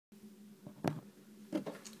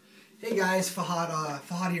Hey guys,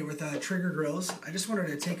 Fahad here with Trigger Grills. I just wanted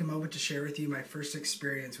to take a moment to share with you my first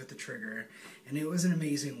experience with the Trigger, and it was an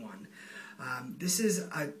amazing one. This is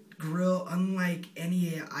a grill unlike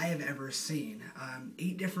any I have ever seen.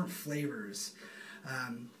 8 different flavors.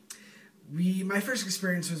 My first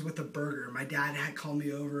experience was with a burger. My dad had called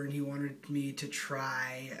me over and he wanted me to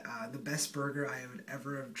try the best burger I would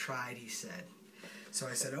ever have tried, he said. So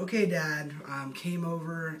I said, okay, Dad. Came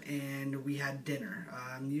over and we had dinner.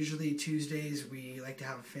 Usually Tuesdays we like to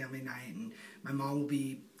have a family night, and my mom will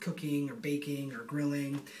be cooking or baking or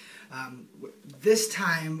grilling. This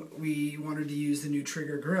time we wanted to use the new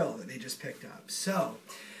Trigger grill that they just picked up. So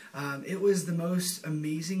it was the most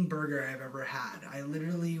amazing burger I've ever had. I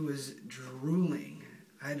literally was drooling.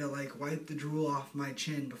 I had to wipe the drool off my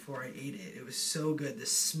chin before I ate it. It was so good. The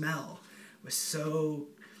smell was so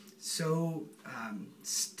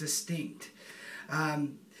distinct.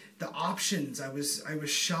 The options, I was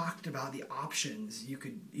shocked about the options you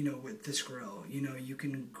could, with this grill. You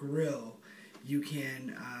can grill, you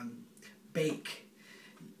can bake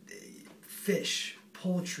fish,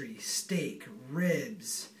 poultry, steak,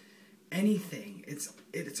 ribs, anything.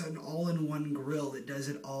 It's an all-in-one grill that does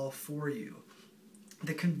it all for you.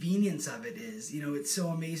 The convenience of it is, it's so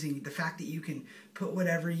amazing. The fact that you can put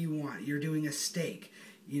whatever you want. You're doing a steak,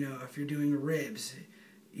 if you're doing ribs,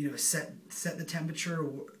 set the temperature,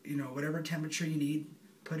 whatever temperature you need,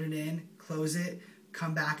 put it in, close it,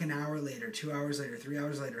 come back an hour later, 2 hours later, 3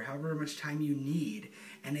 hours later, however much time you need,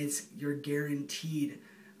 and you're guaranteed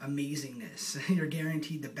amazingness. You're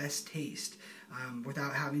guaranteed the best taste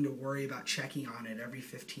without having to worry about checking on it every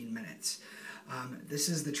 15 minutes. This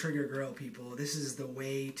is the Trigger Grill, people. This is the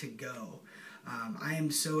way to go. I am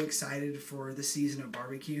so excited for the season of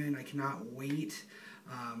barbecuing. I cannot wait.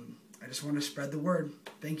 I just want to spread the word.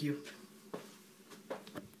 Thank you.